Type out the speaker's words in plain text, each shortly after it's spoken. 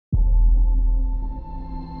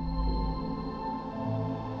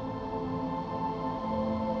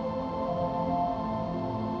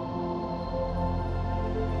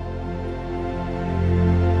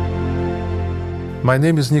My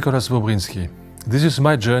name is Nicolas Bobrinsky. This is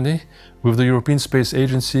my journey with the European Space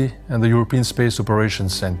Agency and the European Space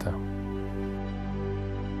Operations Centre.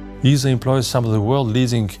 ESA employs some of the world's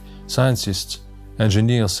leading scientists,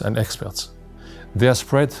 engineers and experts. They are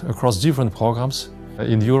spread across different programs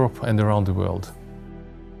in Europe and around the world.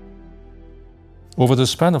 Over the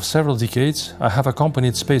span of several decades, I have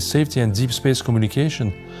accompanied space safety and deep space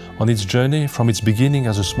communication on its journey from its beginning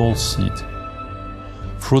as a small seed,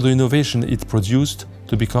 through the innovation it produced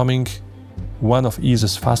to becoming one of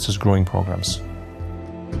ESA's fastest growing programs.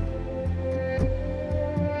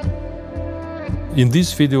 In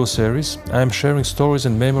this video series, I am sharing stories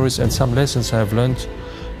and memories and some lessons I have learned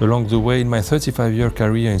along the way in my 35-year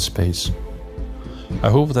career in space. I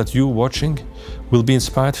hope that you watching will be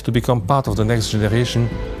inspired to become part of the next generation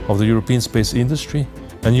of the European space industry,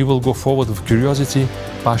 and you will go forward with curiosity,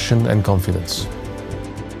 passion and confidence.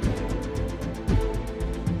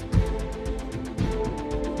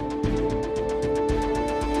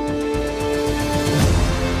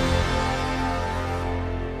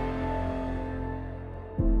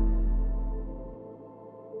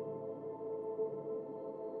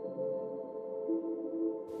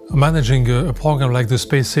 Managing a program like the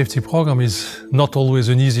Space Safety Program is not always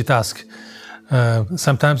an easy task.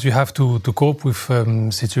 Sometimes you have to cope with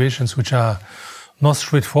situations which are not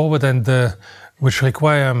straightforward and which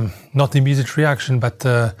require not immediate reaction, but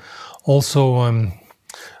also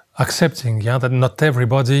accepting that not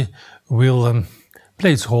everybody will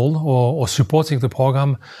play its role or supporting the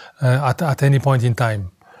program at any point in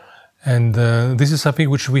time. And this is something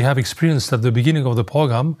which we have experienced at the beginning of the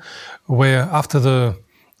program, where after the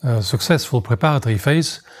successful preparatory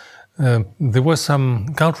phase, there were some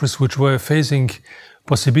countries which were facing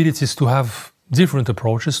possibilities to have different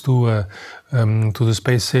approaches to the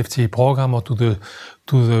space safety program or to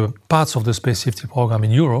the parts of the space safety program in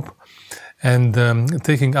Europe, and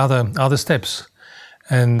taking other steps.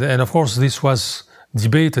 And of course this was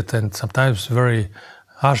debated and sometimes very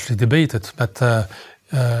harshly debated, but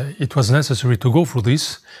it was necessary to go through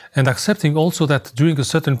this, and accepting also that during a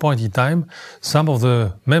certain point in time, some of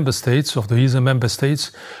the member states, of the ESA member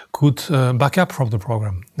states, could back up from the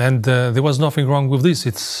program. And there was nothing wrong with this.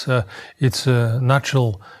 It's a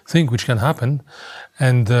natural thing which can happen.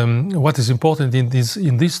 And what is important in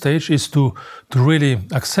this stage is to really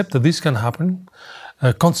accept that this can happen,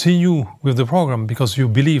 continue with the program because you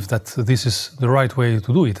believe that this is the right way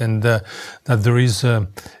to do it, and that there is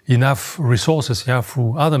enough resources here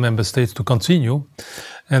through other member states to continue.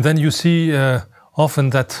 And then you see often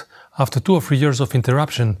that after 2 or 3 years of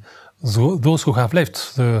interruption, those who have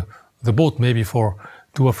left the boat maybe for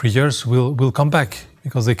 2 or 3 years will come back,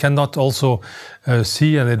 because they cannot also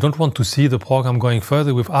see, and they don't want to see the program going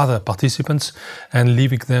further with other participants and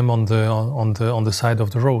leaving them on the side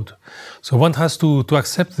of the road. So one has to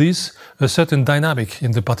accept this, a certain dynamic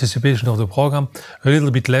in the participation of the program, a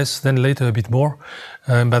little bit less, then later a bit more.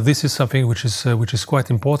 But this is something which is quite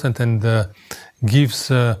important, and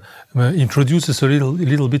introduces a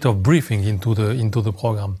little bit of briefing into the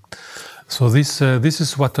program. So this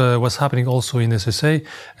is what was happening also in SSA,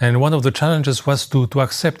 and one of the challenges was to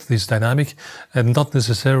accept this dynamic and not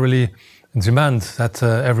necessarily demand that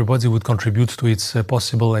everybody would contribute to its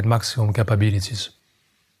possible and maximum capabilities.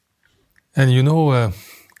 And you know,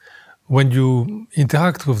 when you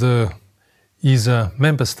interact with the ESA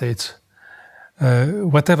member states,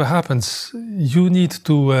 whatever happens, you need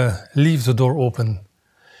to leave the door open.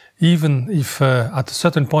 Even if at a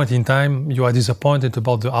certain point in time you are disappointed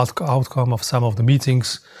about the outcome of some of the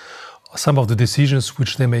meetings, or some of the decisions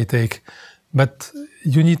which they may take, but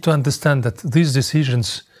you need to understand that these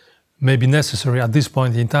decisions may be necessary at this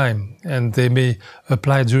point in time, and they may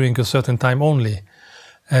apply during a certain time only.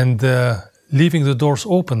 And leaving the doors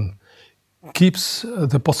open keeps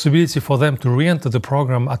the possibility for them to re-enter the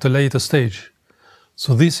program at a later stage.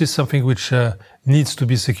 So this is something which needs to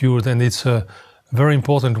be secured, and it's a very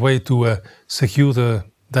important way to secure the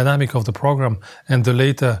dynamic of the program and the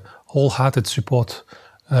later wholehearted support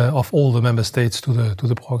of all the member states to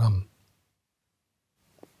the program.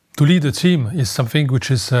 To lead a team is something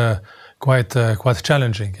which is quite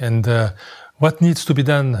challenging, and what needs to be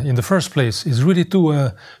done in the first place is really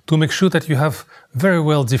to make sure that you have very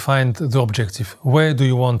well defined the objective. Where do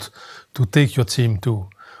you want to take your team to?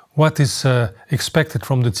 What is expected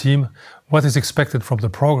from the team? What is expected from the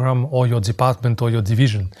program or your department or your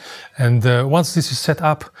division? And once this is set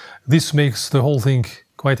up, this makes the whole thing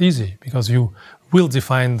quite easy, because you will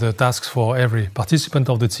define the tasks for every participant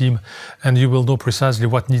of the team, and you will know precisely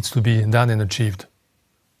what needs to be done and achieved.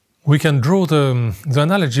 We can draw the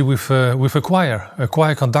analogy with a choir. A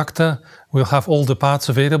choir conductor will have all the parts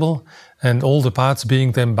available, and all the parts,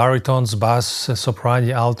 being them baritones, bass,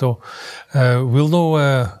 soprani, alto, will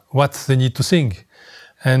know what they need to sing.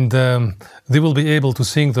 And they will be able to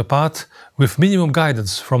sing the part with minimum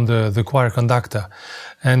guidance from the choir conductor.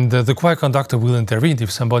 And the choir conductor will intervene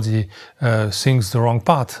if somebody sings the wrong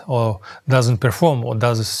part, or doesn't perform, or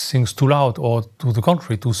sings too loud, or to the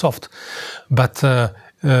contrary, too soft. But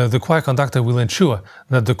the choir conductor will ensure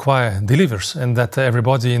that the choir delivers, and that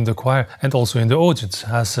everybody in the choir and also in the audience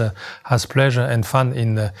has pleasure and fun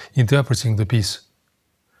in interpreting the piece.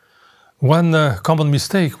 One common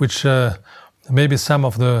mistake which maybe some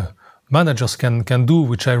of the managers can do,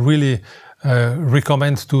 which I really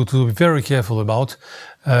recommend to be very careful about,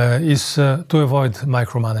 is to avoid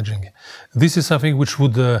micromanaging. This is something which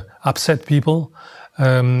would upset people.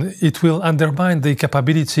 It will undermine the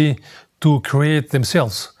capability to create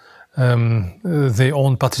themselves their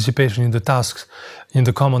own participation in the tasks, in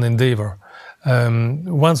the common endeavor.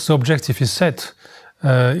 Once the objective is set,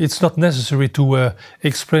 it's not necessary to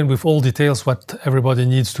explain with all details what everybody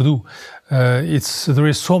needs to do. There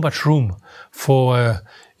is so much room for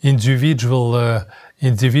individual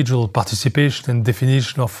participation and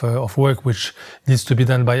definition of work which needs to be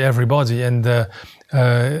done by everybody, and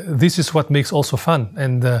this is what makes also fun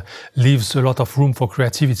and leaves a lot of room for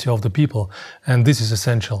creativity of the people, and this is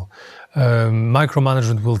essential.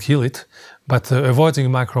 Micromanagement will kill it, but avoiding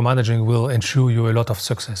micromanaging will ensure you a lot of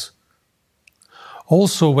success.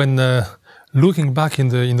 Also, when looking back in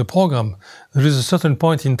the program, there is a certain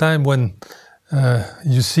point in time when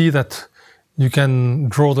you see that you can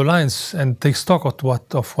draw the lines and take stock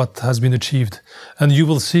of what has been achieved. And you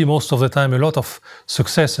will see most of the time a lot of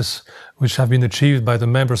successes which have been achieved by the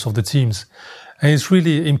members of the teams. And it's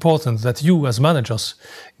really important that you as managers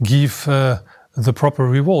give the proper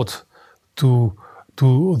reward to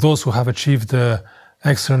those who have achieved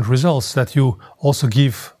excellent results, that you also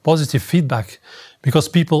give positive feedback, because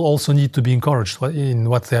people also need to be encouraged in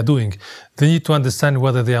what they are doing. They need to understand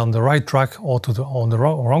whether they are on the right track or on the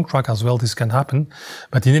wrong track as well. This can happen,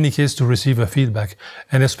 but in any case, to receive a feedback,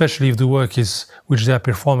 and especially if the work which they are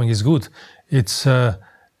performing is good, it's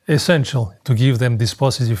essential to give them this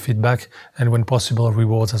positive feedback, and when possible,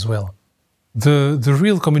 rewards as well. The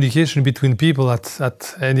real communication between people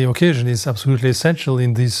at any occasion is absolutely essential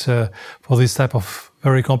in for this type of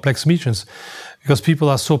very complex missions, because people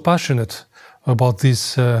are so passionate about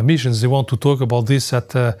these missions. They want to talk about this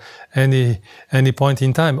at any point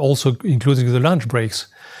in time, also including the lunch breaks.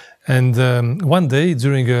 And one day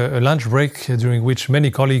during a lunch break, during which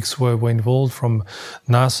many colleagues were involved from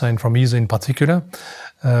NASA and from ESA in particular,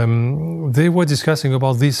 they were discussing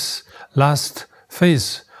about this last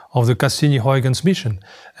phase of the Cassini-Huygens mission.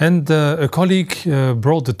 And a colleague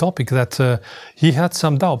brought the topic that he had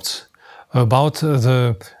some doubts about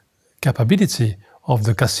the capability of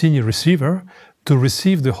the Cassini receiver to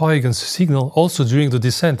receive the Huygens signal also during the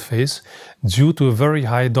descent phase due to a very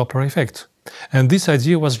high Doppler effect. And this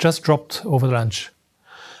idea was just dropped over lunch.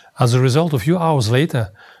 As a result, a few hours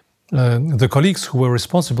later, the colleagues who were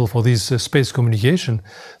responsible for this space communication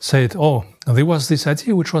said, "Oh, there was this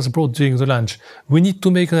idea which was brought during the lunch. We need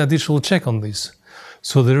to make an additional check on this."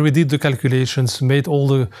 So they redid the calculations, made all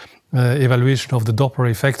the evaluation of the Doppler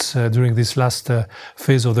effects during this last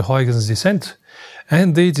phase of the Huygens descent,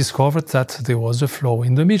 and they discovered that there was a flaw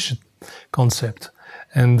in the mission concept,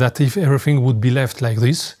 and that if everything would be left like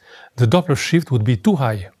this, the Doppler shift would be too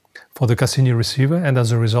high for the Cassini receiver, and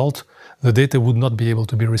as a result, the data would not be able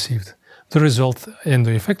to be received. The result and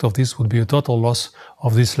the effect of this would be a total loss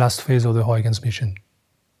of this last phase of the Huygens mission.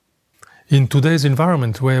 In today's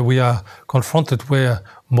environment, where we are confronted with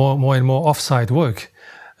more and more off-site work,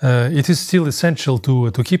 it is still essential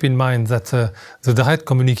to keep in mind that the direct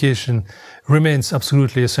communication remains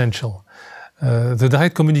absolutely essential. The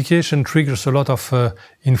direct communication triggers a lot of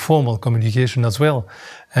informal communication as well,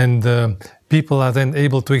 and people are then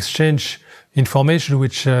able to exchange information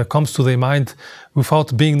which comes to their mind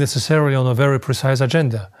without being necessarily on a very precise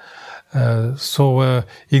agenda. So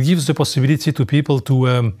it gives the possibility to people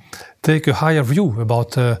to take a higher view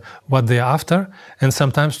about what they are after, and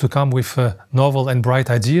sometimes to come with novel and bright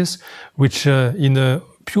ideas, which in a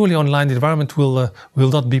purely online environment will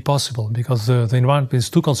not be possible, because the environment is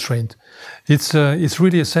too constrained. It's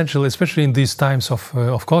really essential, especially in these times of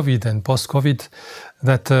COVID and post-COVID,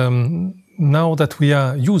 that now that we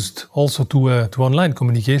are used also to online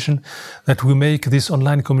communication, that we make this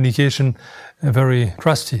online communication very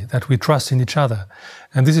trusty, that we trust in each other.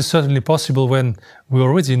 And this is certainly possible when we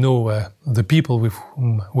already know the people with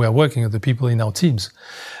whom we are working, the people in our teams.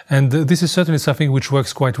 And this is certainly something which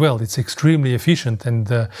works quite well. It's extremely efficient,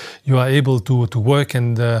 and you are able to work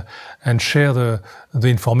and share the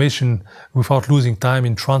information without losing time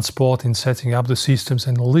in transport, in setting up the systems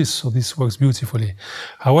and all this. So this works beautifully.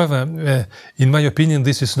 However, in my opinion,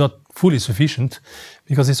 this is not fully sufficient,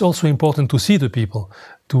 because it's also important to see the people,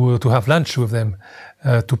 to have lunch with them,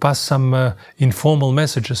 to pass some informal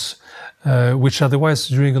messages, which otherwise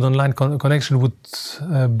during an online connection would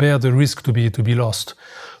bear the risk to be lost.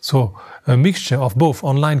 So a mixture of both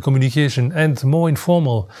online communication and more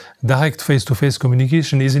informal, direct face-to-face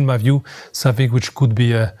communication is, in my view, something which could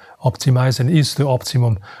be optimized and is the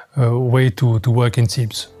optimum way to work in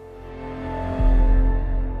teams.